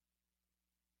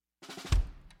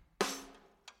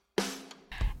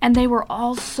And they were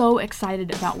all so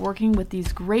excited about working with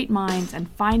these great minds and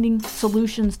finding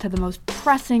solutions to the most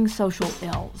pressing social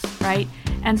ills, right?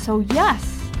 And so,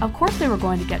 yes, of course they were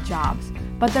going to get jobs,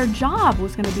 but their job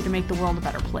was going to be to make the world a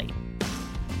better place.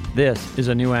 This is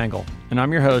A New Angle, and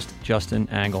I'm your host, Justin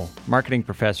Angle, marketing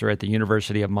professor at the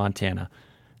University of Montana.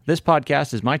 This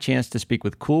podcast is my chance to speak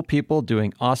with cool people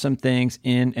doing awesome things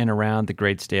in and around the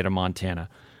great state of Montana.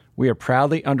 We are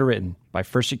proudly underwritten by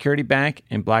First Security Bank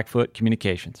and Blackfoot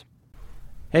Communications.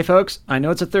 Hey folks, I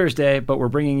know it's a Thursday, but we're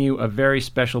bringing you a very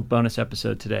special bonus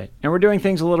episode today. And we're doing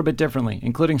things a little bit differently,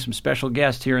 including some special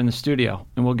guests here in the studio,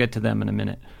 and we'll get to them in a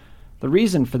minute. The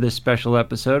reason for this special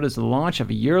episode is the launch of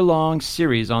a year-long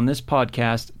series on this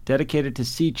podcast dedicated to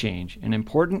sea change, an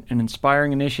important and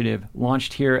inspiring initiative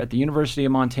launched here at the University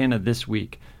of Montana this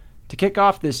week. To kick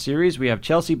off this series, we have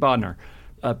Chelsea Bodnar,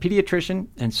 a pediatrician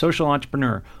and social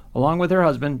entrepreneur, along with her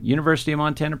husband, University of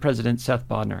Montana President Seth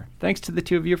Bodnar. Thanks to the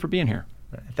two of you for being here.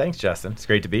 Thanks, Justin. It's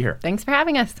great to be here. Thanks for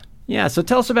having us. Yeah, so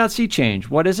tell us about Sea Change.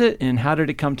 What is it, and how did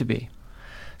it come to be?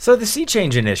 So the Sea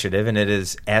Change Initiative, and it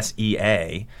is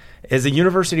S.E.A., is a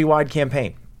university-wide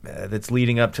campaign that's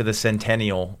leading up to the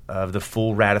centennial of the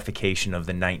full ratification of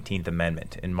the 19th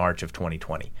Amendment in March of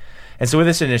 2020. And so with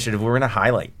this initiative, we're going to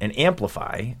highlight and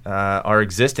amplify our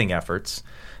existing efforts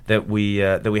that we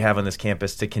have on this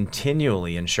campus to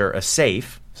continually ensure a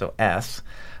safe, so S,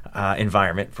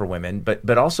 environment for women,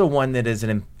 but also one that is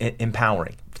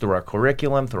empowering through our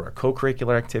curriculum, through our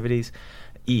co-curricular activities,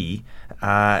 E,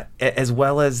 as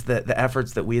well as the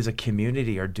efforts that we as a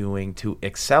community are doing to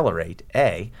accelerate,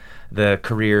 A, the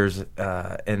careers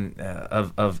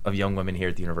of young women here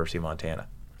at the University of Montana.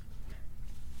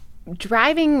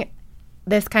 Driving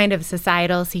this kind of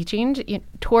societal sea change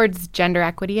towards gender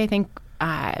equity, I think,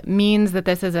 means that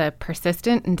this is a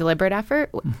persistent and deliberate effort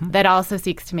that also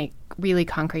seeks to make really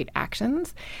concrete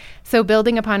actions. So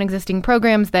building upon existing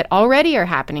programs that already are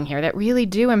happening here that really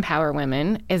do empower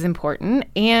women is important,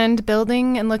 and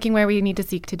building and looking where we need to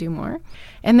seek to do more.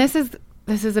 And this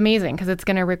is amazing because it's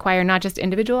going to require not just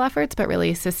individual efforts, but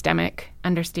really systemic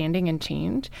understanding and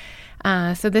change.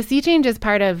 So the sea change is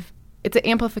it's an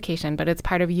amplification, but it's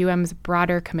part of UM's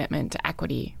broader commitment to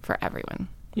equity for everyone.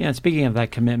 Yeah, and speaking of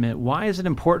that commitment, why is it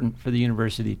important for the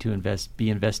university to be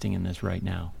investing in this right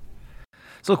now?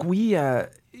 So look, we as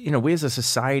a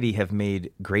society have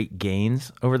made great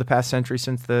gains over the past century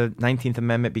since the 19th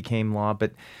Amendment became law,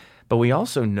 but we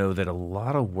also know that a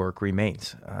lot of work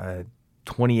remains.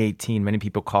 2018, many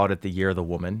people called it the year of the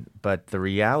woman, but the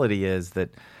reality is that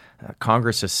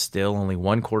Congress is still only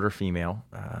 1/4 female.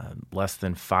 Less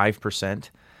than 5%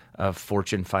 of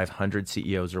Fortune 500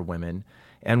 CEOs are women.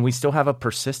 And we still have a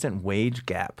persistent wage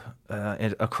gap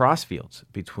across fields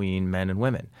between men and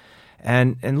women.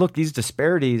 And look, these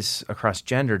disparities across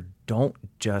gender don't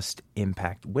just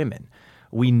impact women.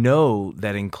 We know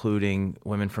that including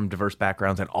women from diverse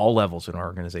backgrounds at all levels in our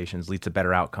organizations leads to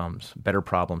better outcomes, better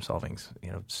problem solvings.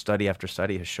 Study after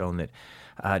study has shown that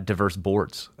diverse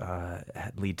boards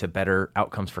lead to better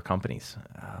outcomes for companies.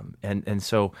 And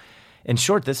so, in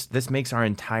short, this makes our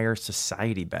entire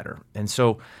society better. And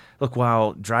so, look,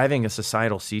 while driving a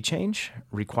societal sea change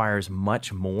requires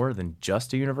much more than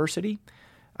just a university,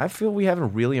 I feel we have a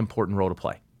really important role to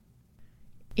play.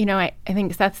 I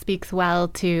think Seth speaks well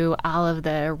to all of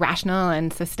the rational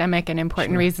and systemic and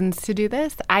important reasons to do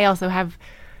this. I also have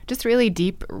just really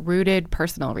deep-rooted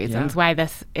personal reasons why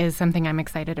this is something I'm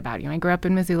excited about. I grew up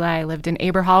in Missoula. I lived in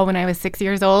Aberhall when I was 6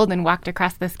 years old and walked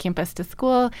across this campus to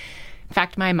school. In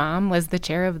fact, my mom was the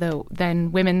chair of the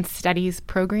then Women's Studies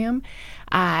program.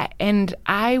 And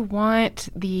I want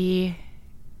the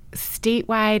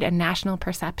statewide and national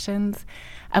perceptions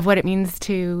of what it means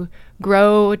to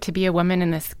grow to be a woman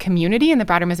in this community, in the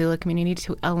broader Missoula community,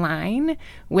 to align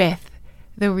with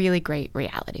the really great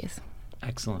realities.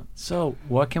 Excellent. So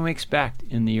what can we expect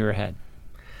in the year ahead?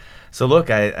 So look,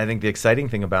 I think the exciting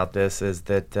thing about this is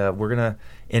that we're going to,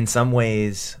 in some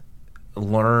ways,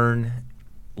 learn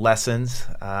lessons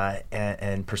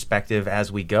and perspective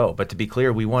as we go. But to be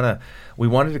clear, we want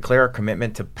to declare our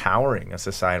commitment to powering a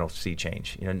societal sea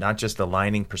change. Not just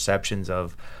aligning perceptions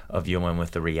of UM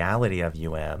with the reality of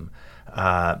UM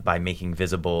by making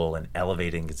visible and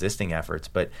elevating existing efforts,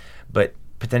 but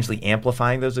potentially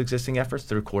amplifying those existing efforts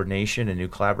through coordination and new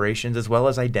collaborations, as well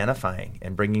as identifying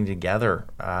and bringing together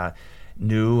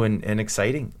new and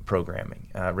exciting programming,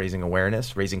 raising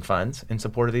awareness, raising funds in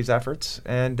support of these efforts,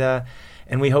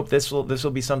 and we hope this will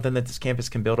be something that this campus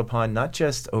can build upon, not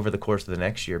just over the course of the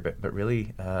next year, but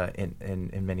really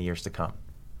in many years to come.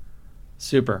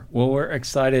 Super. Well, we're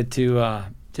excited to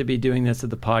to be doing this at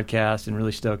the podcast and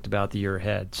really stoked about the year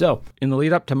ahead. So, in the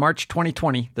lead up to March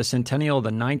 2020, the centennial of the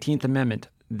 19th Amendment,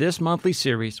 this monthly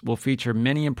series will feature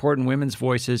many important women's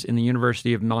voices in the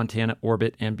University of Montana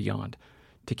orbit and beyond.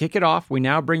 To kick it off, we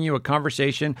now bring you a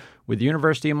conversation with the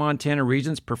University of Montana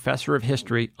Regents Professor of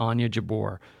History, Anya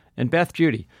Jabour, and Beth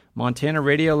Judy, Montana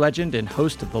radio legend and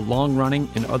host of the long-running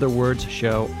In Other Words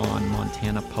show on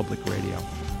Montana Public Radio.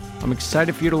 I'm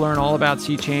excited for you to learn all about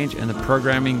Sea Change and the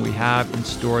programming we have in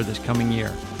store this coming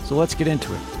year. So let's get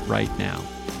into it right now.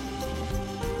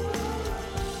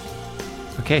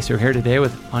 Okay, so we're here today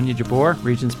with Anya Jabour,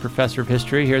 Regents Professor of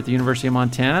History here at the University of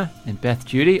Montana, and Beth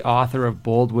Judy, author of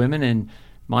Bold Women in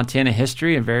Montana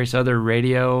History and various other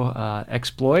radio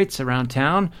exploits around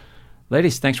town.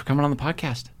 Ladies, thanks for coming on the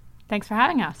podcast. Thanks for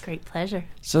having us. Great pleasure.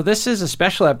 So this is a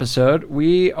special episode.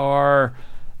 We are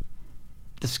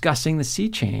discussing the Sea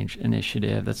Change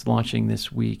initiative that's launching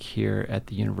this week here at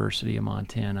the University of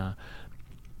Montana.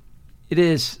 It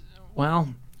is, well,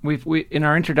 we in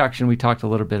our introduction, we talked a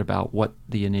little bit about what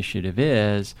the initiative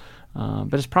is,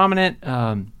 but as prominent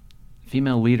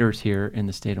female leaders here in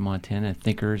the state of Montana,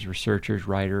 thinkers, researchers,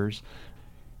 writers,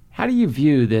 how do you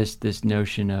view this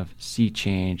notion of Sea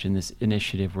Change and this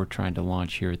initiative we're trying to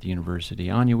launch here at the university?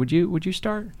 Anya, would you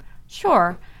start?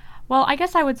 Sure. Well, I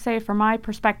guess I would say from my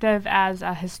perspective as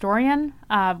a historian,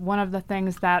 one of the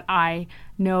things that I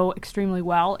know extremely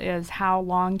well is how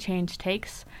long change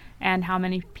takes and how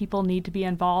many people need to be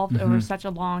involved over such a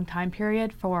long time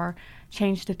period for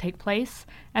change to take place.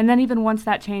 And then even once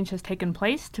that change has taken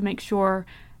place, to make sure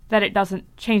that it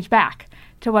doesn't change back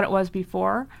to what it was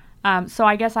before. So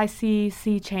I guess I see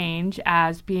Sea Change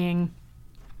as being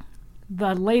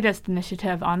the latest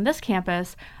initiative on this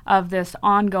campus of this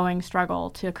ongoing struggle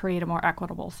to create a more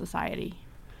equitable society.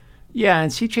 Yeah,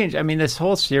 and Sea Change, I mean, this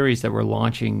whole series that we're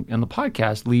launching on the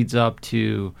podcast leads up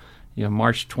to,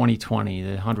 March 2020,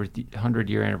 the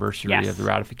 100-year anniversary of the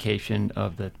ratification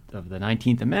of the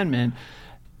 19th Amendment.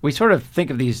 We sort of think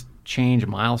of these change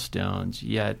milestones,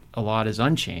 yet a lot is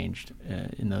unchanged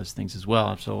in those things as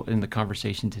well. So in the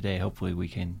conversation today, hopefully we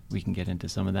can get into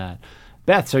some of that.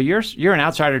 Beth, so you're an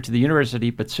outsider to the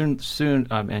university, but soon,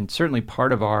 and certainly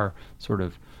part of our sort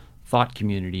of thought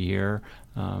community here.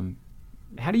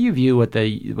 How do you view what the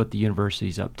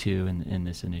university's up to in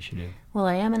this initiative? Well,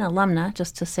 I am an alumna,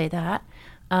 just to say that,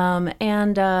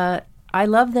 and I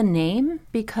love the name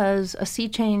because a sea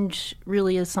change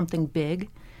really is something big,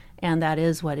 and that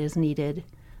is what is needed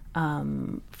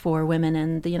for women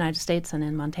in the United States and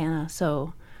in Montana.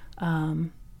 So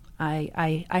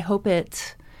I hope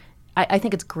it. I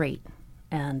think it's great,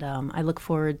 and I look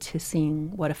forward to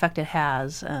seeing what effect it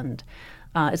has, and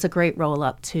it's a great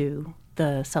roll-up to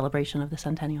the celebration of the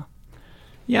centennial.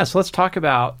 Yeah, so let's talk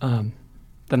about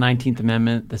the 19th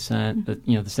Amendment, the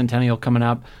centennial coming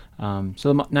up.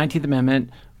 So the 19th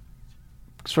Amendment,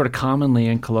 sort of commonly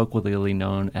and colloquially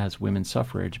known as women's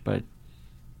suffrage, but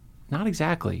not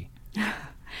exactly.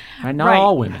 Right? Not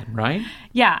all women, right?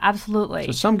 Yeah, absolutely.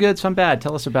 So some good, some bad.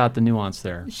 Tell us about the nuance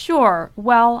there. Sure.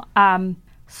 Well,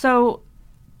 so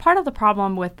part of the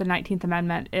problem with the 19th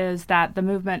Amendment is that the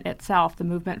movement itself, the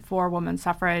movement for women's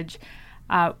suffrage,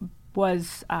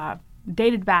 was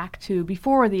dated back to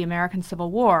before the American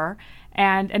Civil War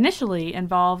and initially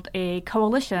involved a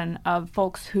coalition of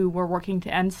folks who were working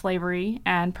to end slavery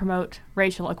and promote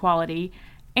racial equality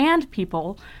and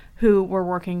people who were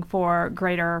working for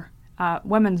greater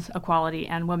women's equality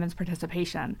and women's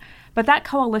participation. But that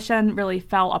coalition really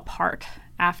fell apart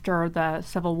after the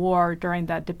Civil War during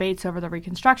the debates over the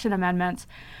Reconstruction Amendments,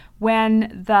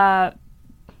 when the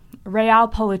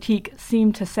realpolitik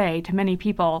seemed to say to many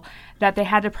people that they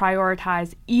had to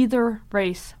prioritize either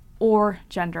race or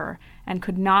gender and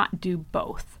could not do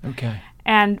both. Okay.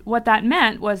 And what that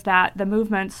meant was that the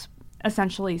movements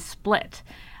essentially split,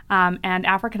 and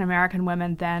African American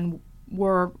women then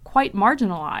were quite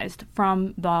marginalized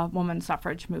from the women's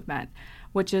suffrage movement,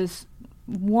 which is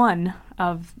one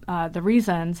of the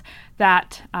reasons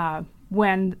that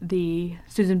when the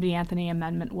Susan B. Anthony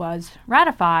Amendment was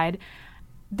ratified,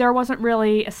 there wasn't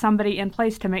really somebody in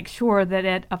place to make sure that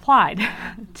it applied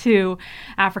to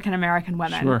African American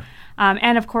women. Sure.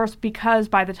 And of course, because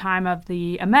by the time of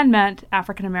the amendment,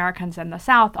 African Americans in the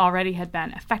South already had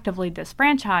been effectively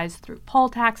disfranchised through poll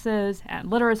taxes and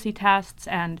literacy tests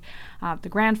and the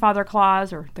grandfather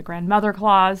clause, or the grandmother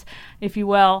clause, if you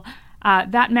will,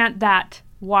 that meant that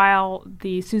while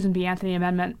the Susan B. Anthony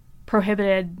Amendment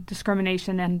prohibited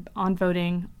discrimination on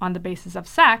voting on the basis of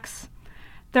sex,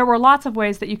 there were lots of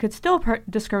ways that you could still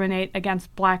discriminate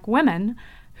against black women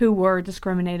who were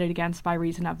discriminated against by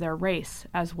reason of their race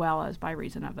as well as by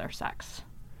reason of their sex.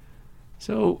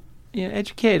 So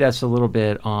educate us a little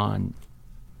bit on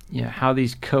how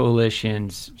these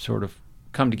coalitions sort of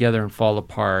come together and fall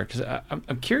apart. Because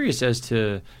I'm curious as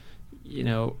to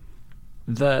the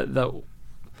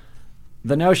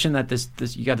notion that this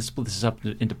you got to split this up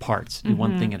into parts, do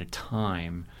one thing at a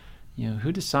time.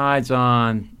 Who decides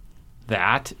on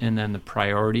that, and then the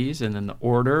priorities, and then the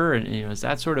order, and is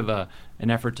that sort of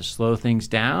an effort to slow things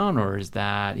down, or is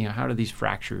that how do these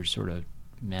fractures sort of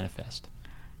manifest?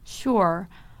 Sure.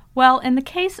 Well, in the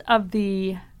case of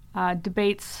the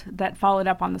debates that followed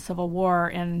up on the Civil War,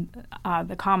 in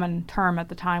the common term at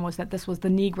the time was that this was the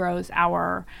Negroes'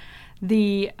 hour.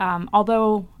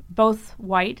 Although both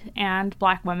white and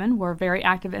black women were very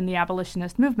active in the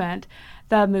abolitionist movement,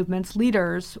 the movement's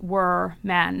leaders were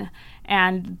men,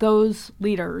 and those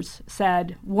leaders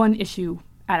said one issue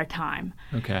at a time.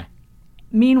 Okay.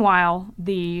 Meanwhile,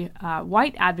 the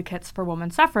white advocates for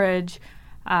women's suffrage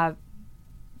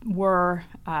were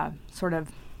sort of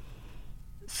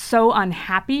so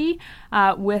unhappy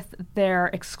with their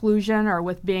exclusion or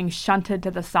with being shunted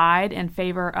to the side in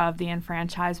favor of the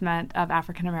enfranchisement of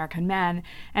African American men,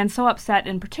 and so upset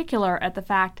in particular at the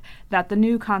fact that the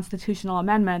new constitutional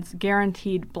amendments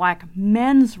guaranteed black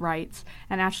men's rights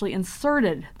and actually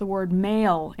inserted the word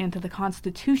male into the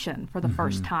Constitution for the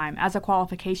first time as a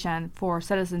qualification for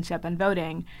citizenship and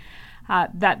voting,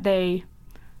 that they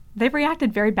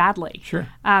reacted very badly. Sure.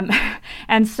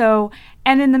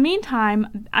 And in the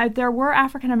meantime, there were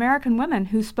African American women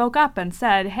who spoke up and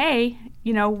said, hey,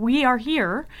 we are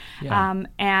here. Yeah.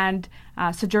 And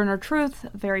Sojourner Truth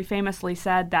very famously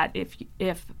said that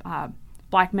if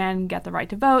black men get the right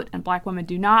to vote and black women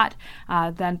do not,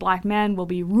 then black men will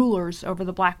be rulers over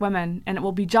the black women, and it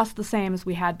will be just the same as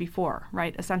we had before,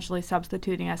 right? Essentially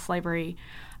substituting a slavery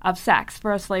of sex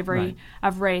for a slavery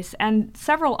of race. And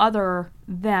several other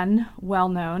then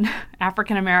well-known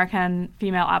African American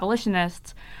female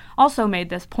abolitionists also made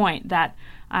this point that,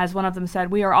 as one of them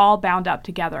said, we are all bound up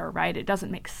together, right? It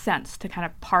doesn't make sense to kind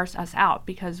of parse us out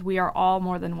because we are all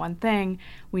more than one thing.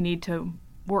 We need to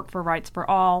work for rights for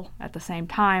all at the same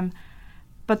time.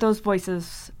 But those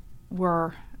voices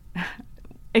were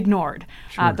ignored.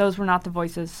 Sure. Those were not the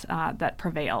voices that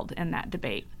prevailed in that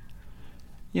debate.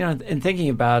 In thinking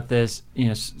about this,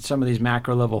 some of these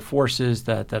macro level forces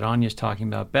that Anya's talking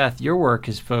about, Beth, your work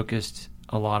has focused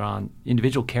a lot on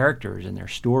individual characters and their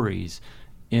stories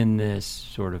in this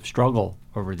sort of struggle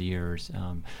over the years.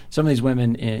 Some of these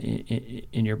women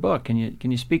in your book, can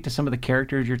you speak to some of the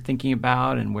characters you're thinking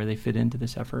about and where they fit into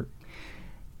this effort?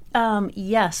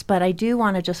 Yes, but I do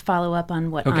want to just follow up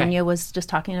on what Anya was just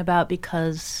talking about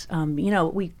because,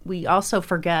 we also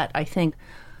forget, I think,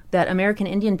 that American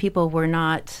Indian people were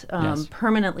not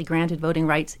permanently granted voting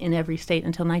rights in every state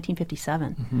until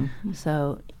 1957. Mm-hmm.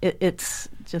 So it's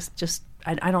just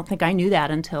I don't think I knew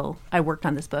that until I worked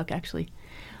on this book, actually.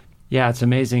 Yeah, it's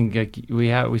amazing.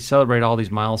 We celebrate all these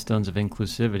milestones of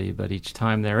inclusivity, but each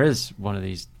time there is one of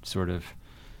these sort of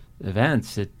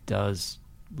events, it does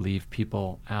leave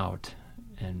people out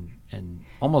and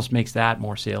almost makes that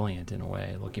more salient in a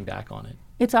way, looking back on it.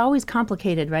 It's always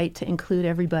complicated, right, to include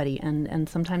everybody, and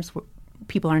sometimes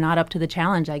people are not up to the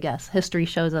challenge, I guess. History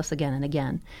shows us again and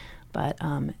again, but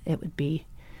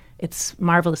it's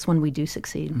marvelous when we do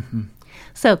succeed. Mm-hmm.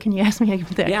 So can you ask me that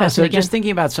question again? So just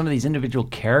thinking about some of these individual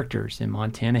characters in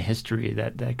Montana history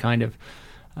that kind of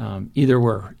either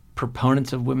were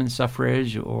proponents of women's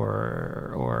suffrage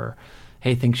or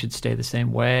hey, things should stay the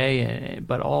same way,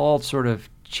 but all sort of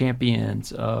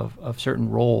champions of certain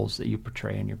roles that you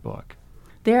portray in your book.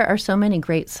 There are so many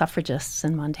great suffragists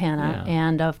in Montana,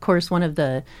 and of course one of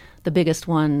the biggest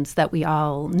ones that we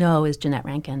all know is Jeannette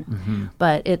Rankin. Mm-hmm.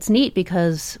 But it's neat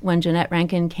because when Jeannette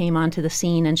Rankin came onto the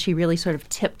scene and she really sort of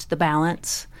tipped the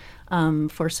balance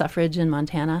for suffrage in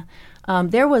Montana,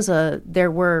 there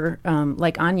were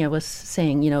like Anya was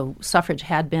saying, suffrage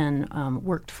had been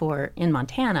worked for in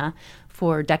Montana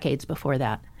for decades before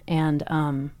that,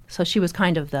 and so she was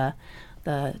kind of the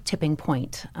tipping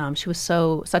point. She was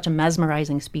such a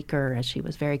mesmerizing speaker, as she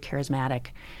was very charismatic,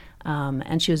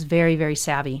 and she was very, very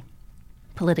savvy,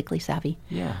 politically savvy.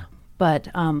 Yeah. But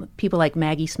people like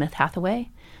Maggie Smith Hathaway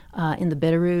in the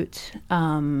Bitterroot,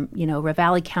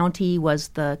 Ravalli County was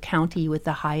the county with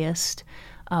the highest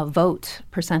vote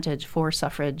percentage for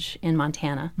suffrage in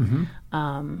Montana,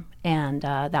 and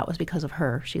that was because of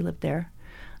her. She lived there.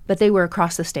 But they were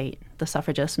across the state, the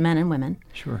suffragists, men and women.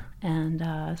 Sure.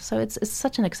 And so it's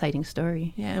such an exciting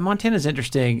story. Yeah, and Montana's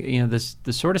interesting. The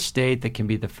sort of state that can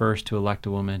be the first to elect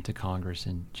a woman to Congress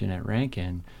in Jeannette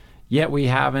Rankin, yet we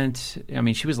haven't. I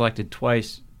mean, she was elected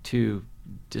twice to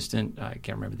distant. I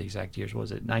can't remember the exact years.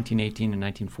 Was it 1918 and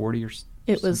 1940 or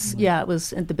It was, it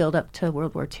was in the build-up to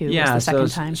World War II. Yeah, was the second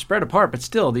so time. Spread apart, but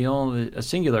still a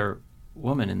singular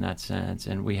woman in that sense,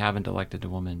 and we haven't elected a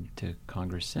woman to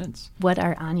Congress since. What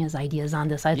are Anya's ideas on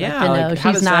this? I'd like to like, know.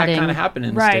 how She's does nodding. that kind of happen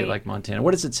in a state like Montana?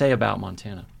 What does it say about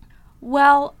Montana?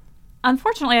 Well,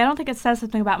 unfortunately, I don't think it says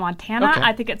something about Montana. Okay.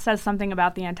 I think it says something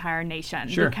about the entire nation.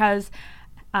 Sure. Because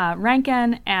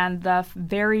Rankin and the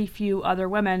very few other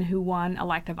women who won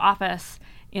elective office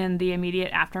in the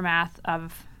immediate aftermath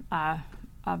of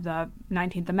the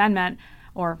 19th Amendment,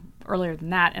 or earlier than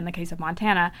that in the case of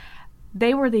Montana,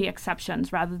 they were the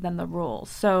exceptions rather than the rules.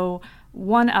 So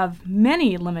one of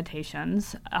many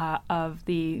limitations of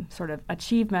the sort of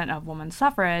achievement of women's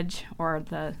suffrage, or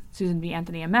the Susan B.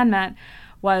 Anthony Amendment,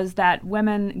 was that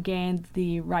women gained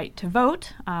the right to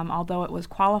vote, although it was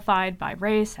qualified by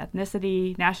race,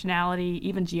 ethnicity, nationality,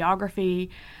 even geography.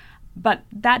 But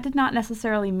that did not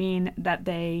necessarily mean that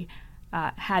they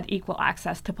had equal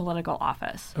access to political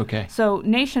office. Okay. So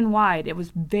nationwide, it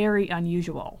was very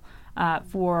unusual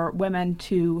for women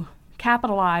to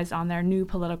capitalize on their new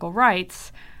political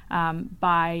rights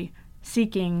by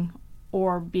seeking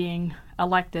or being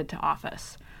elected to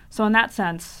office. So in that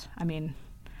sense, I mean,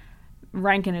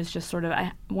 Rankin is just sort of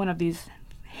one of these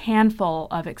handful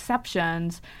of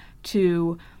exceptions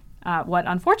to what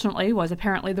unfortunately was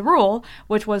apparently the rule,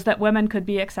 which was that women could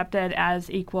be accepted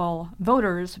as equal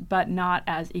voters, but not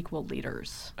as equal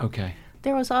leaders. Okay.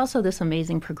 There was also this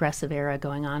amazing progressive era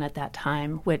going on at that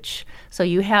time, so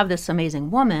you have this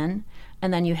amazing woman,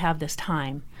 and then you have this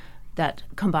time that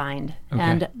combined. Okay.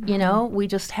 And, we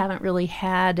just haven't really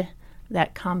had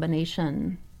that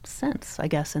combination since, I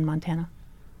guess, in Montana.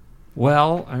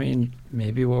 Well, I mean,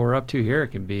 maybe what we're up to here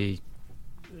can be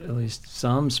at least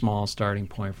some small starting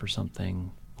point for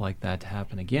something like that to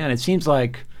happen again. It seems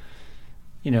like,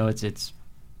 it's,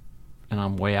 and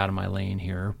I'm way out of my lane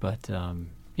here, but,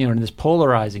 in this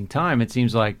polarizing time, it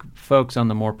seems like folks on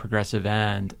the more progressive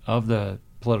end of the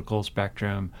political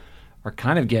spectrum are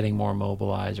kind of getting more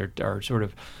mobilized, or are sort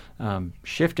of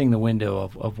shifting the window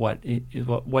of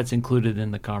what's included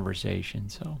in the conversation.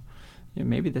 So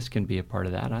maybe this can be a part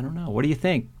of that. I don't know. What do you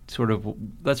think? Sort of,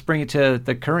 let's bring it to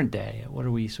the current day. What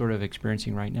are we sort of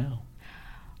experiencing right now?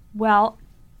 Well,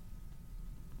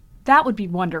 that would be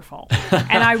wonderful,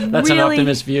 and I That's really, an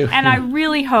optimist view. And I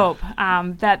really hope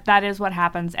that is what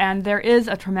happens. And there is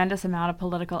a tremendous amount of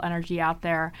political energy out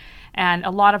there, and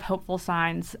a lot of hopeful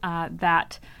signs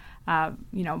that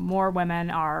more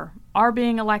women are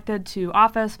being elected to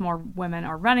office, more women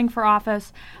are running for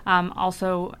office.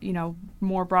 Also,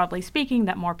 more broadly speaking,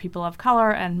 that more people of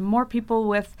color and more people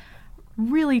with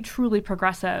really truly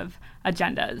progressive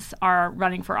agendas are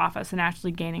running for office and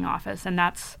actually gaining office, and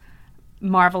that's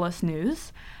marvelous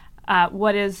news.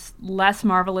 What is less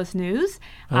marvelous news?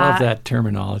 I love that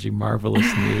terminology,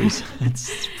 marvelous news.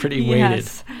 It's pretty weighted.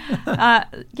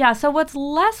 Yes. So what's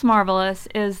less marvelous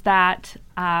is that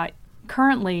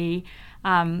currently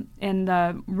in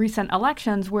the recent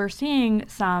elections, we're seeing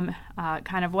some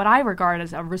kind of what I regard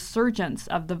as a resurgence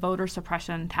of the voter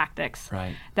suppression tactics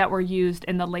that were used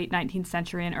in the late 19th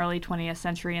century and early 20th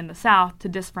century in the South to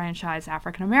disfranchise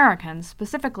African Americans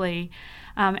specifically.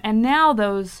 And now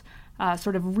those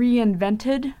sort of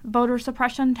reinvented voter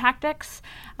suppression tactics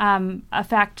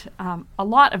affect a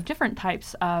lot of different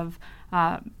types of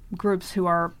groups who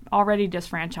are already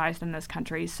disfranchised in this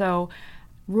country. So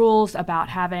rules about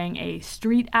having a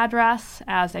street address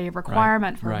as a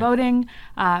requirement for voting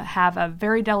have a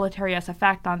very deleterious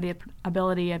effect on the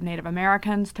ability of Native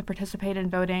Americans to participate in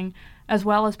voting, as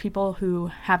well as people who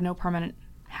have no permanent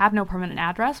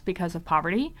address because of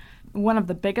poverty. One of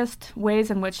the biggest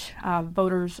ways in which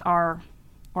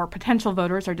potential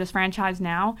voters are disfranchised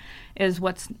now is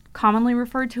what's commonly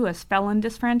referred to as felon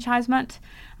disfranchisement.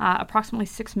 Approximately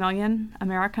 6 million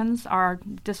Americans are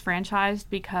disfranchised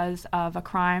because of a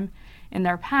crime in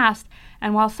their past.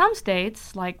 And while some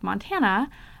states, like Montana,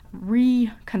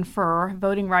 reconfer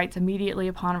voting rights immediately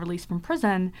upon release from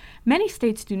prison, many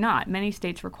states do not. Many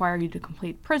states require you to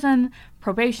complete prison,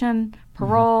 probation,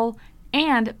 parole,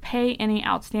 and pay any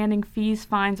outstanding fees,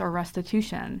 fines, or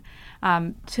restitution.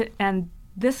 And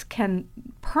this can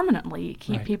permanently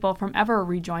keep people from ever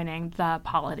rejoining the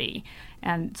polity.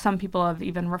 And some people have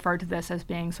even referred to this as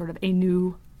being sort of a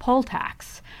new poll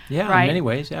tax. Yeah, in many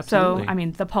ways, absolutely.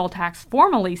 So, the poll tax,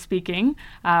 formally speaking,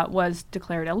 was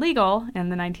declared illegal in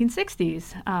the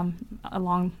 1960s,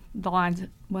 along the lines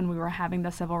when we were having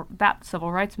the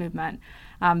civil rights movement.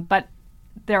 But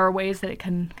there are ways that it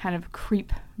can kind of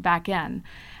creep back in.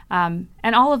 And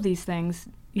all of these things,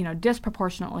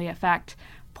 disproportionately affect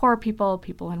poor people,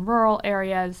 people in rural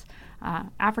areas,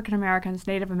 African Americans,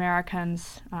 Native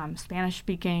Americans,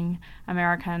 Spanish-speaking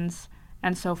Americans,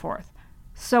 and so forth.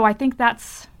 So I think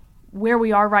that's where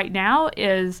we are right now,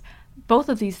 is both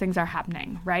of these things are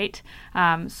happening, right?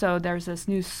 So there's this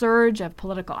new surge of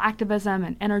political activism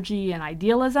and energy and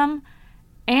idealism,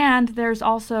 and there's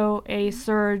also a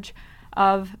surge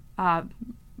of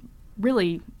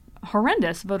really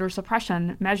horrendous voter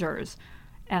suppression measures.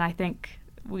 And I think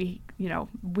we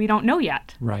don't know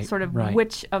yet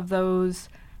which of those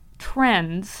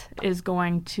trends is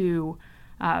going to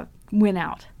win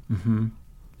out. Mm-hmm.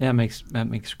 Yeah, that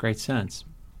makes great sense.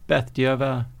 Beth, do you have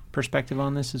a perspective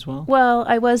on this as well? Well,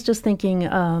 I was just thinking,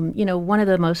 one of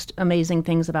the most amazing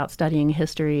things about studying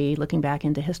history, looking back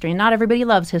into history, and not everybody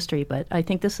loves history, but I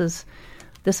think this is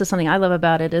something I love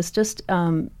about it, is just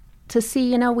to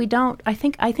see, we don't. I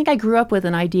think I grew up with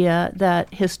an idea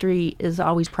that history is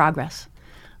always progress,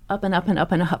 up and up and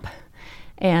up and up,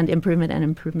 and improvement and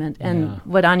improvement. And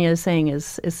what Anya is saying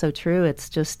is so true. It's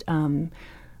just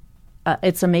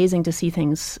it's amazing to see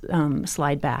things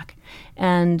slide back.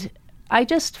 And I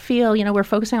just feel, we're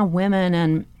focusing on women,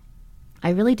 and I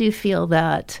really do feel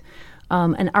that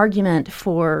an argument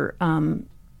for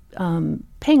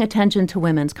paying attention to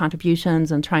women's contributions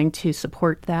and trying to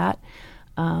support that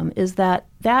is that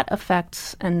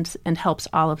affects and helps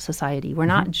all of society. We're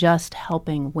not just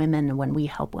helping women when we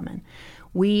help women.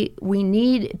 We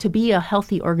need to be a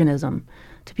healthy organism,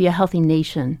 to be a healthy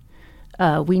nation.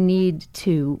 We need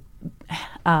to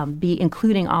be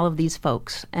including all of these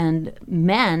folks.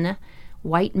 And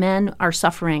white men are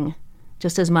suffering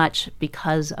just as much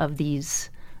because of these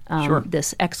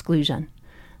this exclusion.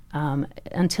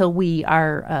 Until we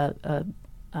are a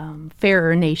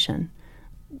fairer nation,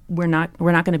 we're not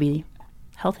going to be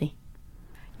healthy.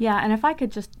 Yeah, and if I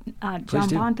could just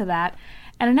jump onto that,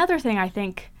 and another thing I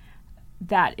think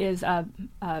that is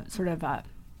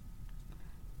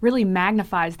really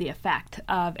magnifies the effect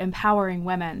of empowering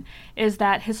women is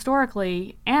that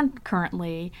historically and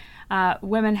currently,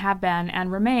 women have been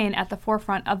and remain at the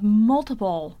forefront of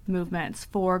multiple movements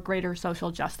for greater social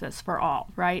justice for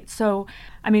all, right? So,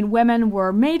 women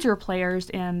were major players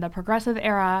in the progressive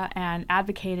era and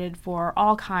advocated for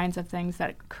all kinds of things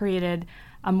that created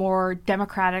a more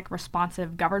democratic,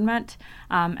 responsive government,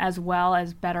 as well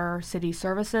as better city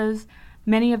services.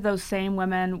 Many of those same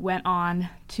women went on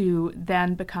to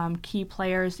then become key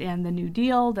players in the New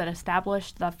Deal that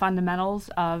established the fundamentals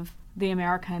of the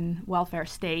American welfare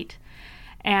state.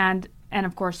 And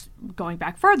of course, going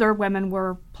back further, women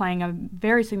were playing a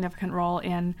very significant role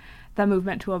in the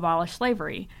movement to abolish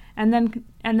slavery. And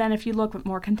then if you look at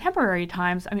more contemporary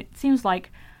times, it seems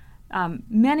like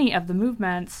many of the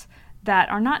movements that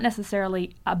are not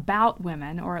necessarily about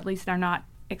women, or at least are not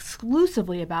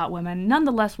exclusively about women,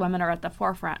 nonetheless women are at the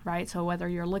forefront, right? So whether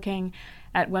you're looking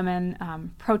at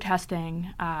women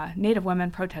protesting, Native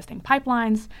women protesting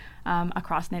pipelines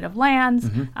across Native lands,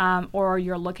 or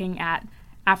you're looking at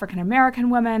African American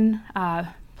women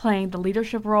playing the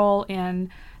leadership role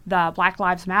in the Black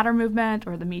Lives Matter movement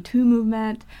or the Me Too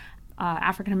movement,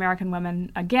 African American women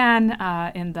again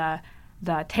in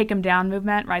the Take 'em Down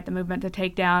movement, right? The movement to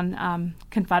take down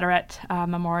Confederate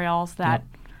memorials that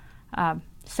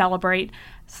celebrate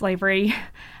slavery.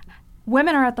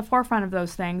 Women are at the forefront of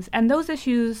those things, and those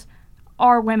issues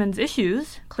are women's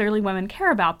issues. Clearly women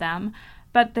care about them,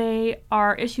 but they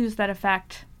are issues that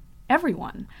affect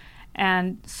everyone.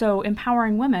 And so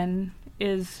empowering women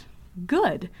is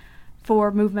good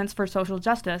for movements for social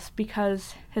justice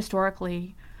because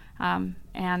historically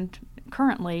and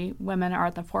currently women are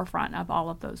at the forefront of all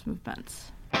of those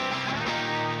movements.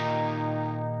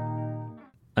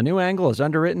 A New Angle is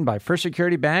underwritten by First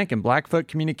Security Bank and Blackfoot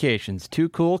Communications, two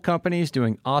cool companies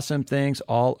doing awesome things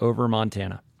all over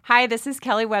Montana. Hi, this is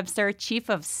Kelly Webster, Chief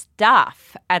of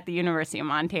Staff at the University of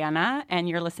Montana, and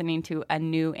you're listening to A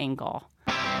New Angle.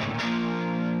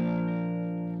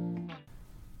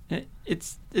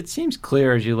 It seems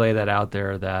clear as you lay that out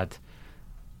there that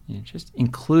just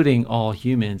including all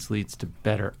humans leads to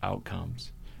better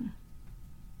outcomes.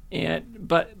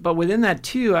 But within that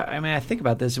too, I think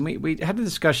about this, and we had a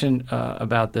discussion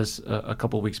about this a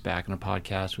couple of weeks back on a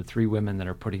podcast with three women that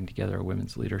are putting together a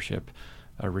women's leadership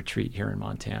retreat here in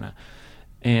Montana.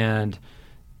 And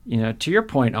to your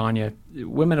point, Anya,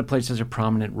 women have played such a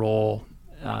prominent role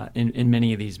in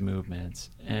many of these movements.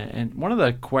 And one of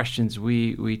the questions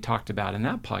we talked about in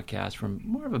that podcast from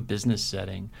more of a business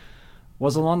setting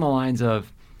was along the lines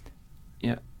of,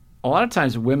 a lot of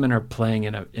times women are playing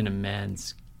in a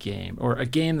men's game, or a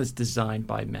game that's designed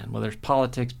by men, whether it's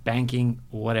politics, banking,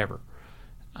 whatever.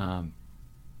 And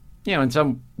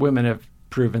some women have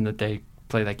proven that they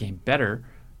play that game better.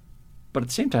 but at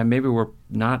the same time, maybe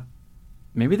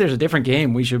there's a different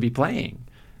game we should be playing,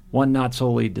 one not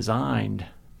solely designed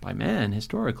by men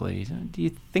historically. Do you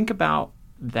think about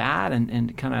that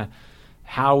and kind of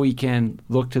how we can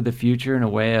look to the future in a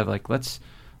way of like, let's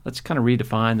kind of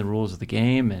redefine the rules of the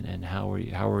game and how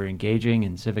we're engaging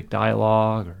in civic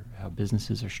dialogue, or how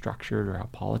businesses are structured, or how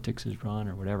politics is run,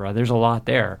 or whatever. There's a lot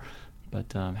there.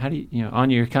 But how do you,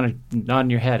 Anya, you're kind of nodding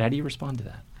your head. How do you respond to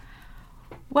that?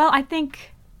 Well, I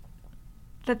think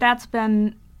that's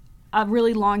been a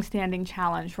really long-standing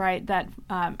challenge, right? That,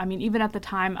 even at the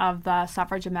time of the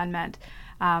suffrage amendment,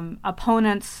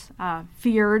 opponents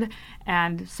feared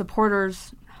and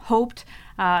supporters hoped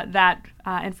that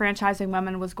enfranchising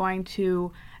women was going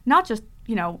to not just,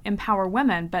 empower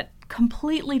women, but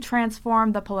completely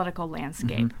transform the political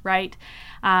landscape, right?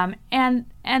 And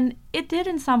it did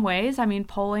in some ways. I mean,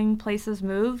 polling places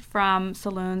moved from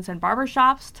saloons and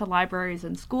barbershops to libraries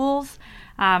and schools,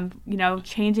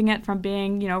 changing it from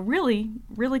being, really,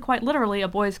 really quite literally a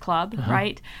boys' club,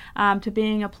 right, to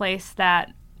being a place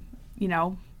that,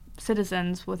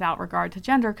 citizens without regard to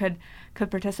gender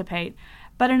could participate.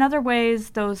 But in other ways,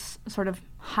 those sort of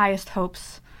highest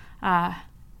hopes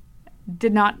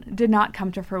did not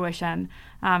come to fruition,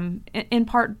 in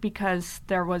part because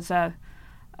there was a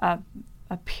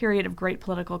period of great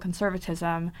political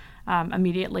conservatism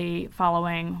immediately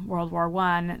following World War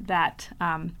I that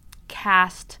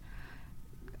cast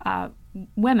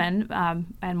women,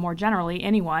 and more generally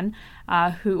anyone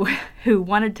who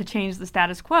wanted to change the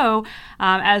status quo,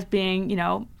 as being,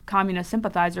 communist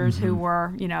sympathizers who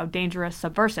were, dangerous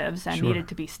subversives and needed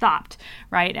to be stopped,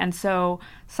 right? And so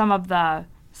some of the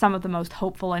most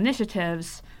hopeful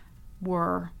initiatives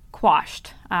were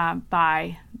quashed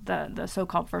by the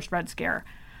so-called First Red Scare.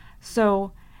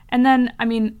 So, and then,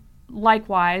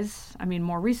 likewise,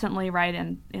 more recently, right,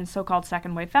 in so-called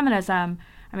second wave feminism,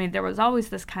 there was always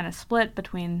this kind of split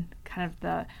between kind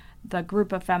of the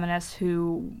group of feminists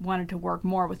who wanted to work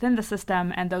more within the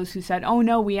system and those who said, oh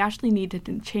no, we actually need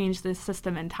to change this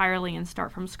system entirely and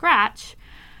start from scratch.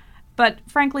 But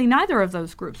frankly, neither of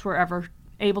those groups were ever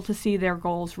able to see their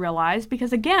goals realized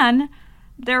because, again,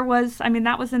 there was,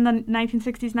 that was in the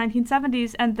 1960s,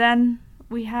 1970s, and then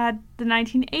we had the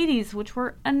 1980s, which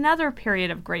were another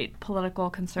period of great political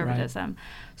conservatism. Right.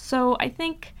 So I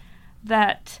think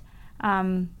that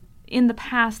in the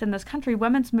past in this country,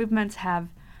 women's movements have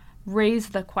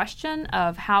raised the question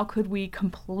of how could we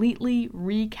completely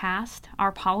recast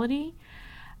our polity,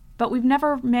 but we've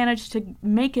never managed to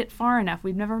make it far enough.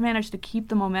 We've never managed to keep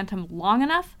the momentum long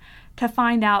enough to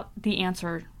find out the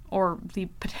answer or the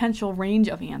potential range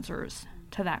of answers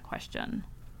to that question.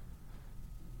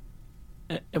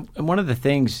 And one of the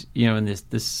things, in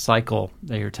this cycle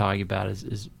that you're talking about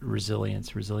is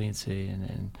resiliency.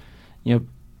 And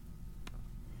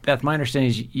Beth, my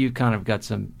understanding is you kind of got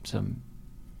some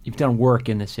you've done work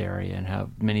in this area and how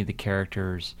many of the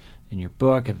characters in your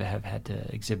book have had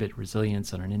to exhibit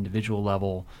resilience on an individual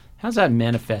level. How's that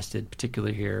manifested,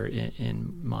 particularly here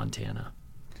in Montana?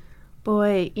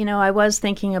 Boy, I was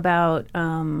thinking about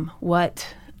what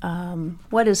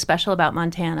is special about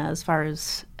Montana as far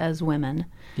as women.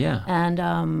 Yeah.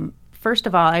 And first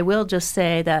of all, I will just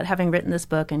say that having written this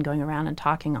book and going around and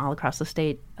talking all across the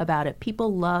state about it,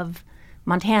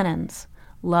 Montanans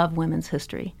love women's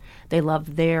history. They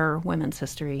love their women's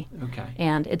history. Okay.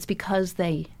 And it's because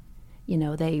they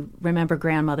remember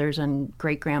grandmothers and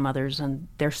great-grandmothers and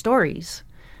their stories,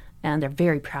 and they're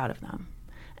very proud of them.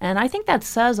 And I think that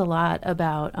says a lot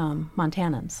about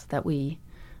Montanans, that we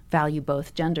value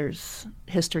both genders'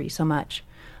 history so much.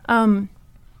 And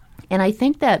I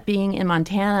think that being in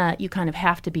Montana, you kind of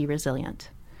have to be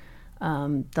resilient.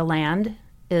 The land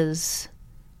is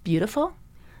beautiful,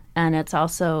 and it's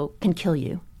also can kill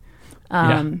you.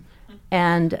 And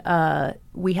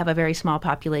we have a very small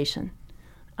population.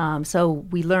 So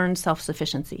we learn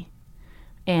self-sufficiency.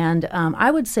 And I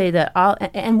would say that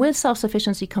with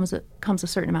self-sufficiency comes a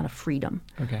certain amount of freedom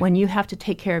when you have to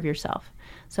take care of yourself.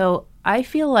 So I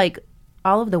feel like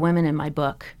all of the women in my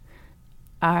book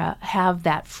have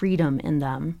that freedom in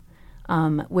them,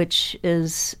 which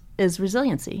is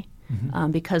resiliency,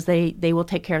 because they will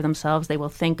take care of themselves. They will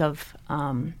think of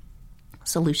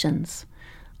solutions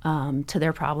to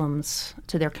their problems,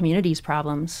 to their community's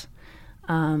problems,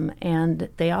 and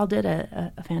they all did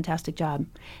a fantastic job.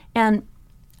 And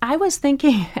I was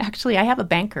thinking, actually, I have a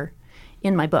banker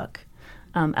in my book,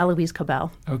 Eloise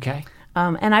Cobell. Okay.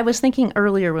 And I was thinking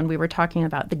earlier when we were talking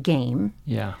about the game,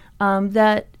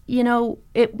 that,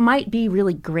 it might be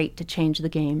really great to change the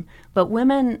game, but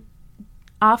many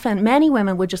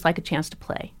women would just like a chance to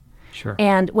play. Sure.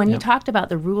 And when you talked about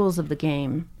the rules of the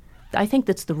game, I think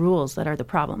that's the rules that are the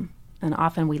problem. And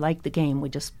often we like the game, we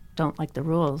just don't like the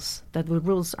rules. That the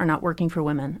rules are not working for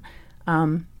women.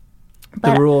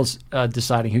 The rules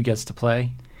deciding who gets to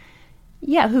play.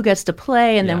 Yeah, who gets to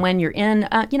play, and Yeah. then when you're in,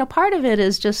 part of it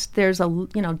is just there's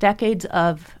decades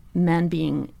of men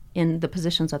being in the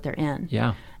positions that they're in.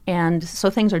 Yeah. And so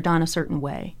things are done a certain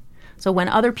way. So when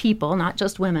other people, not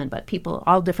just women, but people,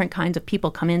 all different kinds of people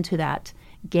come into that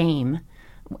game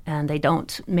and they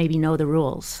don't maybe know the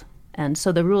rules. And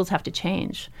so the rules have to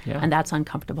change, and that's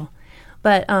uncomfortable.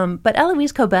 But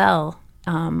Eloise Cobell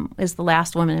is the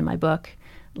last woman in my book,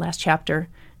 last chapter,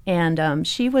 and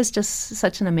she was just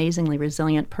such an amazingly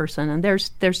resilient person. And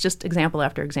there's just example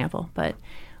after example. But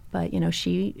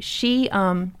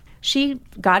she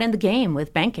got in the game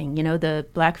with banking. The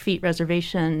Blackfeet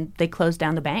Reservation, they closed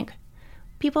down the bank.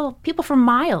 People for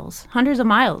miles, hundreds of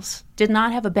miles, did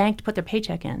not have a bank to put their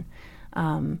paycheck in.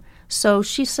 So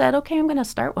she said, okay, I'm going to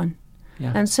start one.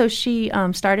 Yeah. And so she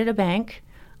started a bank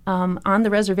on the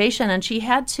reservation, and she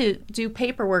had to do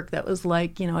paperwork that was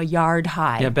like, a yard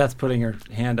high. Yeah, Beth putting her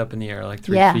hand up in the air like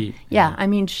 3 feet. Yeah, I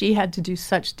mean, she had to do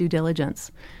such due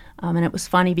diligence. And it was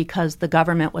funny because the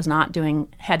government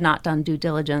had not done due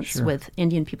diligence with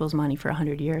Indian people's money for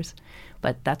 100 years.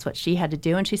 But that's what she had to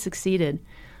do, and she succeeded.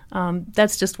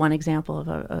 That's just one example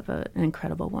of an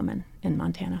incredible woman in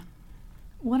Montana.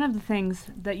 One of the things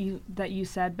that you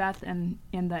said, Beth, in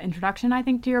the introduction, I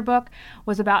think, to your book,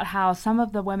 was about how some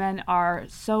of the women are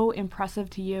so impressive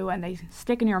to you and they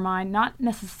stick in your mind, not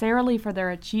necessarily for their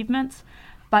achievements,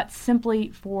 but simply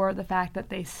for the fact that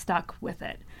they stuck with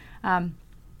it. And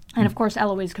of course,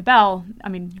 Eloise Cobell,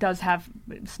 does have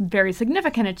very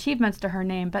significant achievements to her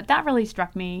name, but that really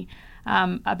struck me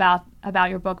about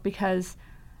your book because,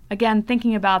 again,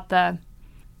 thinking about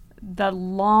the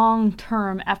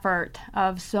long-term effort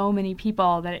of so many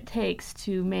people that it takes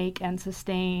to make and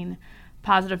sustain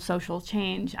positive social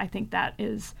change, I think that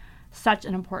is such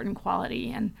an important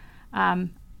quality. And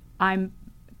I'm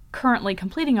currently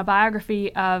completing a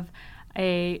biography of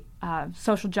a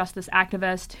social justice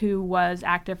activist who was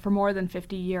active for more than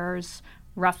 50 years,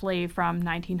 roughly from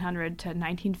 1900 to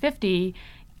 1950,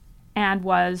 and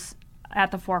was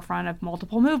at the forefront of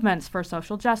multiple movements for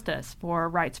social justice, for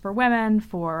rights for women,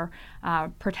 for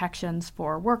protections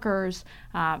for workers,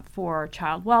 for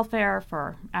child welfare,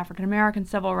 for African American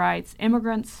civil rights,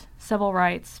 immigrants' civil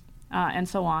rights, and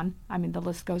so on. The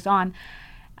list goes on.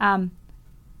 And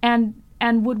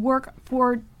would work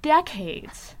for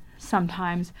decades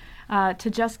sometimes to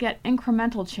just get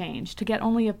incremental change, to get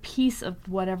only a piece of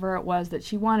whatever it was that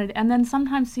she wanted, and then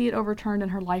sometimes see it overturned in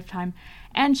her lifetime.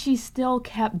 And she still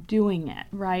kept doing it,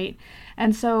 right?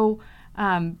 And so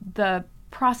the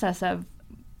process of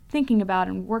thinking about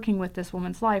and working with this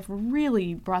woman's life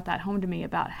really brought that home to me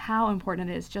about how important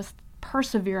it is. Just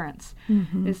perseverance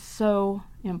is so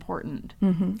important.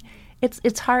 Mm-hmm.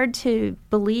 It's hard to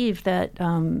believe that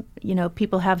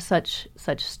people have such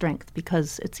strength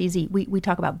because it's easy. We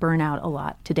talk about burnout a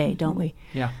lot today, don't we?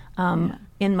 Yeah.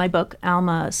 In my book,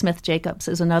 Alma Smith Jacobs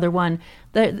is another one.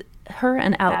 Her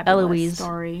and Eloise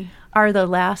story. Are the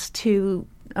last two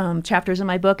chapters in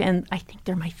my book, and I think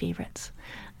they're my favorites.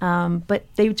 But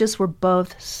they just were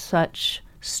both such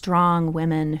strong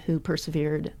women who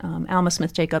persevered. Alma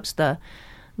Smith Jacobs,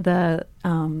 the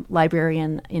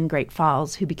librarian in Great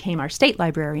Falls, who became our state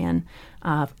librarian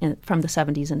from the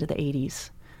 70s into the 80s,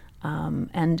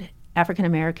 and African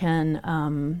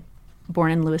American,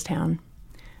 born in Lewistown,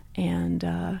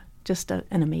 and just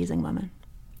an amazing woman.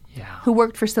 Yeah. Who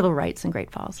worked for civil rights in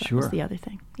Great Falls. That was the other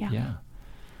thing. Yeah. Yeah.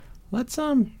 Let's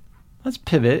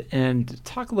pivot and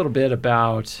talk a little bit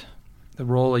about the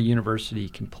role a university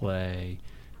can play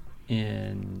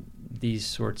in these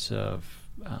sorts of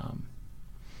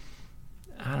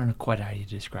I don't know quite how you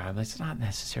describe it. It's not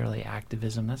necessarily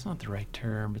activism. That's not the right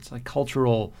term. It's like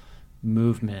cultural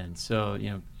movement. So,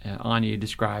 Anya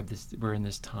described this. We're in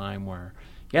this time where,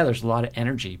 there's a lot of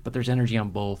energy, but there's energy on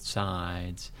both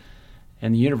sides.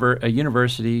 And a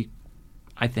university,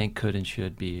 I think, could and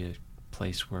should be a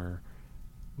place where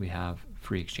we have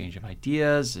free exchange of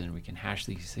ideas and we can hash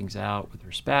these things out with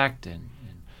respect and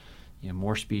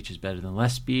more speech is better than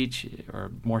less speech,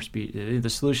 or more speech. The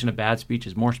solution to bad speech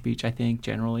is more speech, I think,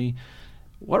 generally.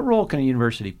 What role can a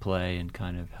university play in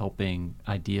kind of helping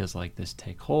ideas like this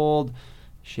take hold,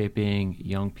 shaping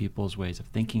young people's ways of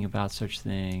thinking about such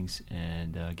things,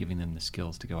 and giving them the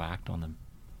skills to go act on them?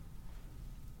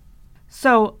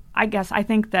 So I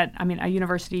think that, a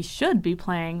university should be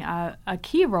playing a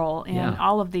key role in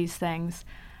all of these things.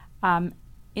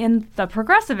 in the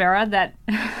progressive era that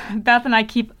Beth and I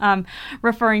keep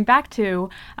referring back to,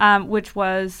 which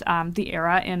was the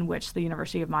era in which the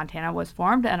University of Montana was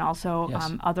formed, and also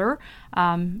other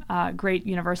great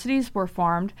universities were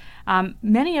formed.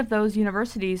 Many of those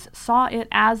universities saw it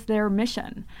as their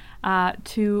mission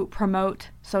to promote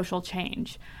social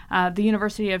change. The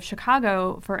University of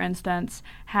Chicago, for instance,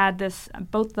 had this,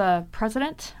 both the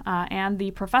president and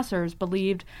the professors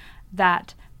believed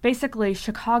that basically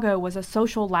Chicago was a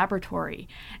social laboratory,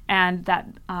 and that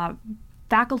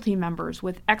faculty members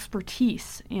with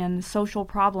expertise in social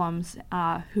problems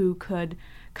who could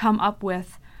come up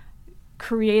with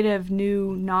creative,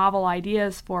 new, novel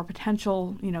ideas for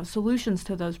potential, solutions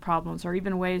to those problems, or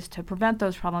even ways to prevent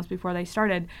those problems before they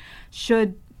started,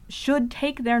 should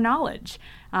take their knowledge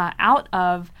out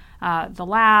of the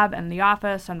lab and the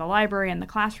office and the library and the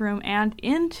classroom and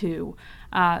into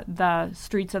the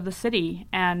streets of the city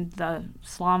and the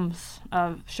slums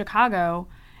of Chicago,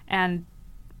 and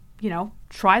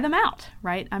try them out,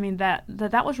 right? I mean, that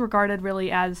was regarded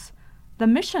really as the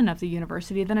mission of the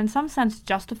university that in some sense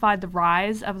justified the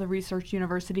rise of the research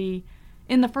university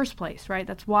in the first place, right?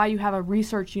 That's why you have a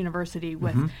research university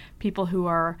with people who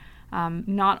are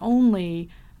not only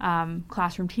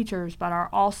classroom teachers, but are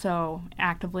also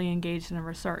actively engaged in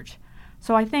research.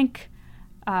 So I think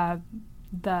that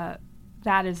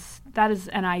is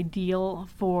an ideal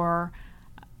for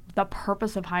the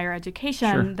purpose of higher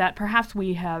education that perhaps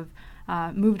we have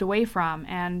moved away from,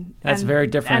 and that's very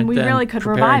different. And we than really could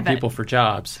preparing revive people it. for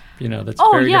jobs. That's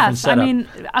oh very different yes, setup. I mean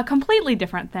a completely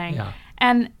different thing. Yeah.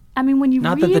 And I mean when you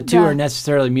not read that the two are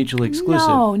necessarily mutually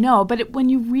exclusive. No, but when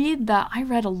you read I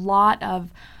read a lot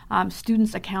of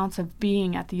students' accounts of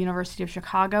being at the University of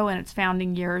Chicago in its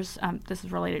founding years. This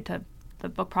is related to the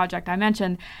book project I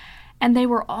mentioned. And they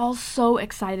were all so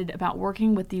excited about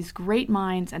working with these great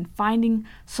minds and finding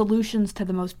solutions to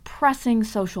the most pressing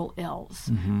social ills,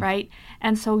 right?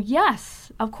 And so,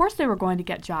 yes, of course they were going to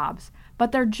get jobs,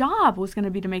 but their job was going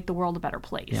to be to make the world a better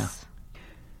place. Yeah.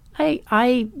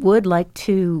 I would like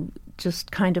to just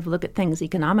kind of look at things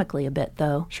economically a bit,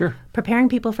 though. Sure. Preparing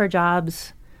people for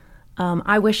jobs.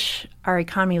 I wish our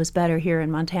economy was better here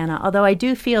in Montana, although I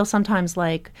do feel sometimes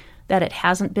like that it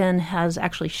hasn't been, has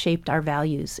actually shaped our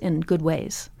values in good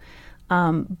ways.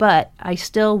 But I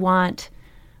still want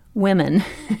women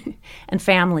and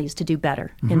families to do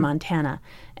better in Montana.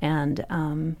 And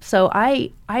so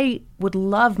I would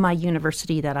love my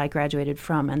university that I graduated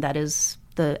from, and that is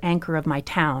the anchor of my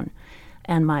town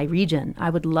and my region. I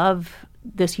would love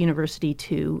this university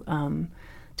to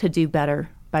do better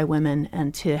by women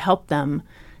and to help them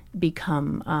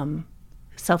become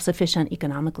self-sufficient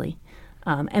economically.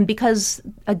 And because,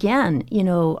 again,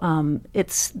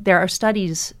 there are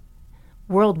studies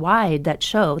worldwide that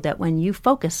show that when you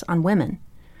focus on women,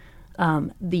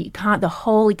 the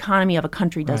whole economy of a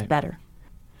country does better.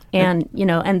 And,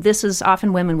 and this is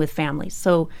often women with families.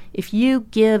 So if you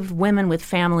give women with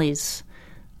families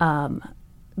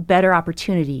better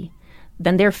opportunity,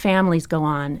 then their families go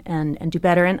on and do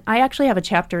better. And I actually have a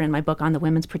chapter in my book on the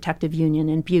Women's Protective Union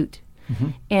in Butte.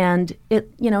 And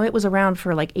it was around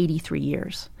for like 83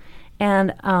 years.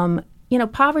 And,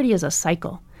 poverty is a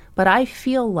cycle. But I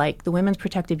feel like the Women's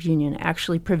Protective Union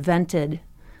actually prevented,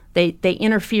 they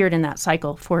interfered in that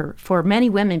cycle for many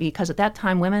women, because at that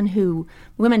time women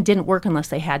didn't work unless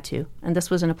they had to. And this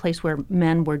was in a place where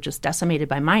men were just decimated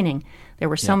by mining. There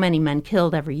were so many men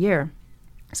killed every year.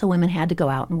 So women had to go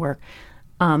out and work.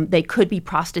 They could be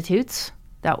prostitutes.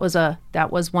 That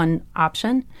was one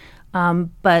option.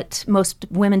 But most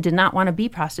women did not want to be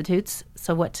prostitutes.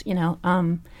 So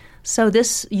so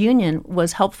this union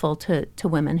was helpful to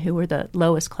women who were the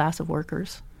lowest class of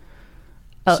workers,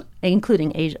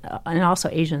 including Asia, and also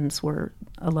Asians were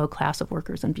a low class of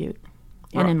workers in Butte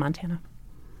and in Montana.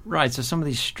 Right. So some of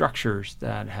these structures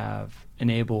that have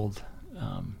enabled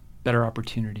better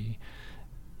opportunity.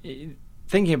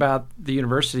 Thinking about the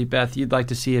university, Beth, you'd like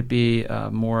to see it be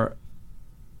more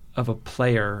of a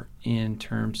player in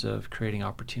terms of creating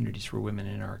opportunities for women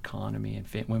in our economy and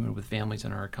women with families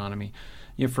in our economy.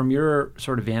 From your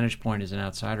sort of vantage point as an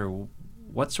outsider,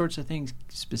 what sorts of things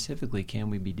specifically can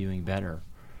we be doing better,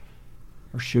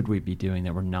 or should we be doing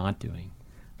that we're not doing?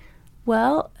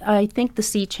 Well, I think the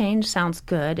sea change sounds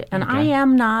good, and Okay. I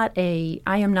am not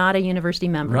a university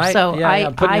member, Right? so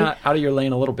I'm putting you out of your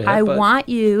lane a little bit. I but want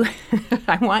you,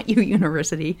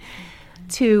 university,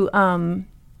 to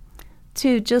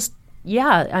just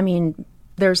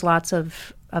there's lots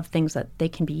of things that they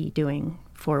can be doing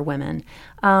for women.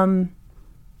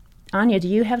 Anya, do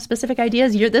you have specific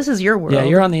ideas? This is your world. Yeah,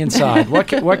 you're on the inside. What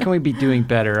can we be doing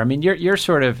better? I mean, you're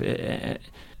sort of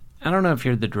I don't know if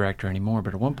you're the director anymore,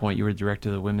 but at one point you were director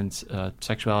of the Women's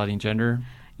Sexuality and Gender.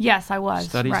 Yes, I was.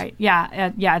 Studies? Right.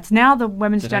 Yeah. It's now the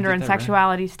Women's Gender and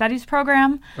Sexuality Studies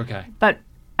program. Okay. But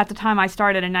at the time I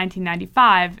started in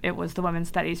 1995, it was the Women's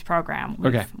Studies program.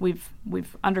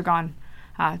 We've undergone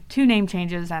 2 name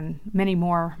changes and many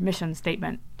more mission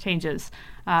statement changes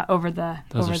over the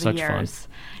years. Fun.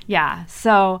 Yeah.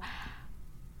 So,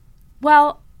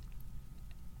 well,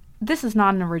 this is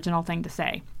not an original thing to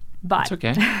say, but it's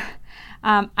okay.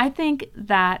 I think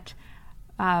that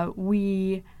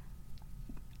we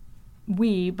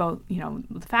both,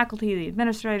 the faculty, the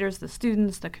administrators, the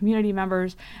students, the community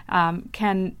members,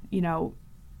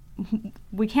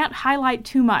 we can't highlight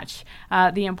too much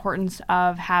the importance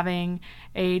of having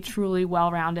a truly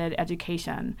well-rounded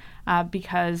education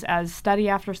because as study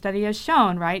after study has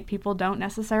shown, right, people don't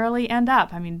necessarily end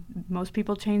up. I mean, most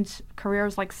people change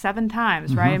careers like 7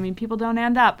 times, right? I mean, people don't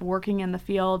end up working in the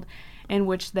field in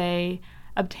which they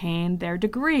obtained their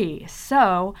degree.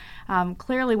 So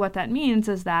clearly what that means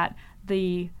is that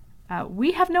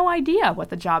we have no idea what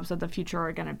the jobs of the future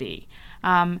are going to be,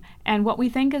 and what we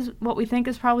think is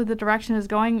probably the direction is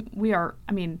going. We are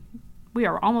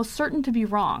almost certain to be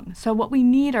wrong. So what we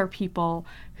need are people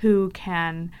who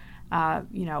can,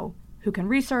 who can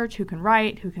research, who can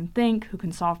write, who can think, who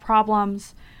can solve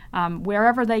problems.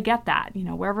 Wherever they get that,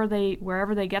 wherever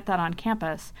they get that on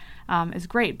campus is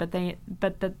great. But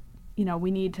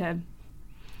we need to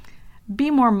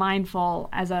be more mindful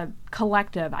as a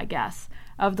collective, I guess,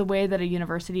 of the way that a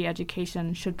university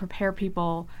education should prepare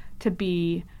people to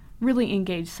be really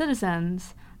engaged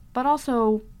citizens, but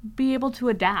also be able to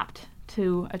adapt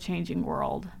to a changing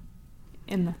world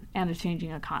and a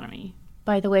changing economy.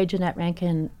 By the way, Jeanette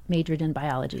Rankin majored in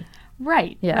biology.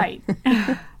 Right, yeah. Right.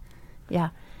 Yeah.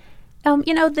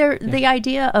 The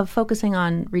idea of focusing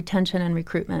on retention and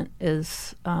recruitment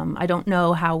is, I don't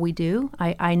know how we do.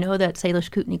 I know that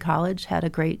Salish Kootenai College had a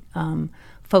great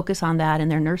focus on that in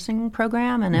their nursing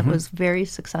program, and it was very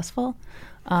successful.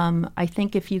 I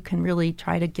think if you can really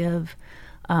try to give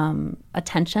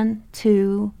attention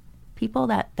to people,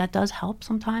 that does help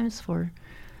sometimes for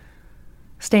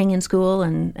staying in school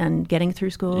and getting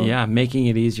through school. Yeah, making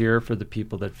it easier for the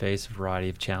people that face a variety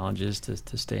of challenges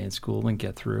to stay in school and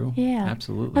get through. Yeah.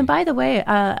 Absolutely. And by the way,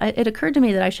 it occurred to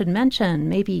me that I should mention,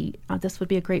 maybe this would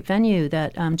be a great venue,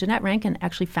 that Jeanette Rankin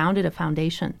actually founded a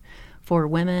foundation for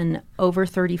women over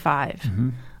 35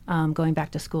 going back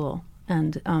to school.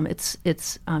 And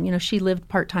she lived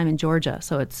part-time in Georgia,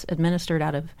 so it's administered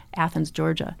out of Athens,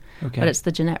 Georgia. Okay. But it's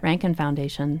the Jeanette Rankin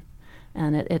Foundation.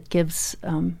 And it gives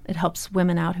it helps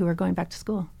women out who are going back to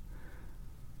school.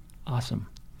 Awesome.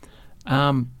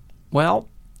 Well,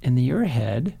 in the year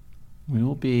ahead, we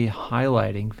will be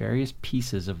highlighting various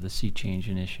pieces of the Sea Change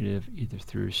Initiative, either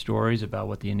through stories about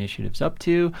what the initiative's up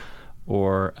to,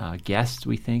 or guests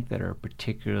we think that are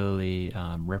particularly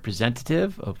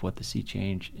representative of what the Sea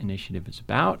Change Initiative is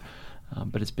about.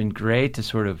 But it's been great to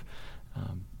sort of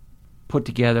put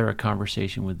together a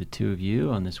conversation with the two of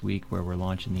you on this week where we're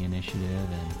launching the initiative.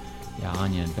 And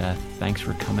Anya and Beth, thanks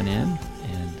for coming in,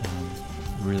 and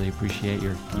really appreciate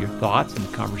your thoughts and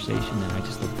the conversation, and I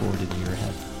just look forward to the year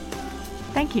ahead.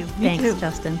 Thank you. Thanks, too.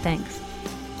 Justin. Thanks.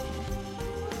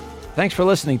 Thanks for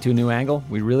listening to A New Angle.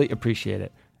 We really appreciate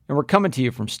it. And we're coming to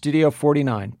you from Studio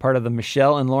 49, part of the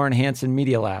Michelle and Lauren Hansen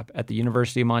Media Lab at the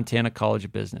University of Montana College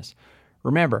of Business.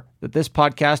 Remember that this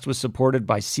podcast was supported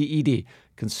by C.E.D.,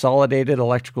 Consolidated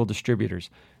Electrical Distributors.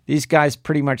 These guys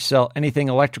pretty much sell anything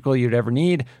electrical you'd ever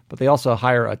need, but they also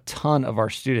hire a ton of our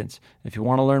students. If you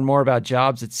want to learn more about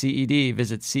jobs at CED,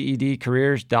 visit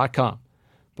cedcareers.com.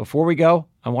 Before we go,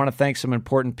 I want to thank some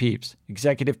important peeps.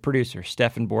 Executive producer,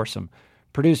 Stefan Borsum.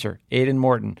 Producer, Aidan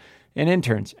Morton. And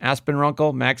interns, Aspen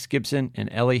Runkle, Max Gibson, and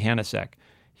Ellie Hanasek.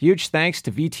 Huge thanks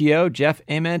to VTO, Jeff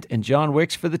Ament, and John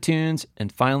Wicks for the tunes.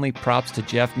 And finally, props to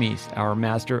Jeff Meest, our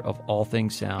master of all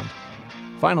things sound.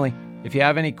 Finally, if you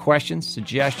have any questions,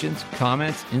 suggestions,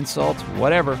 comments, insults,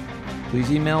 whatever, please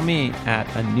email me at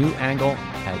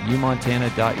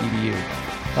anewangle@umontana.edu.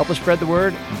 Help us spread the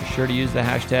word, and be sure to use the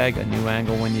hashtag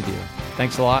 #anewangle when you do.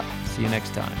 Thanks a lot. See you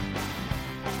next time.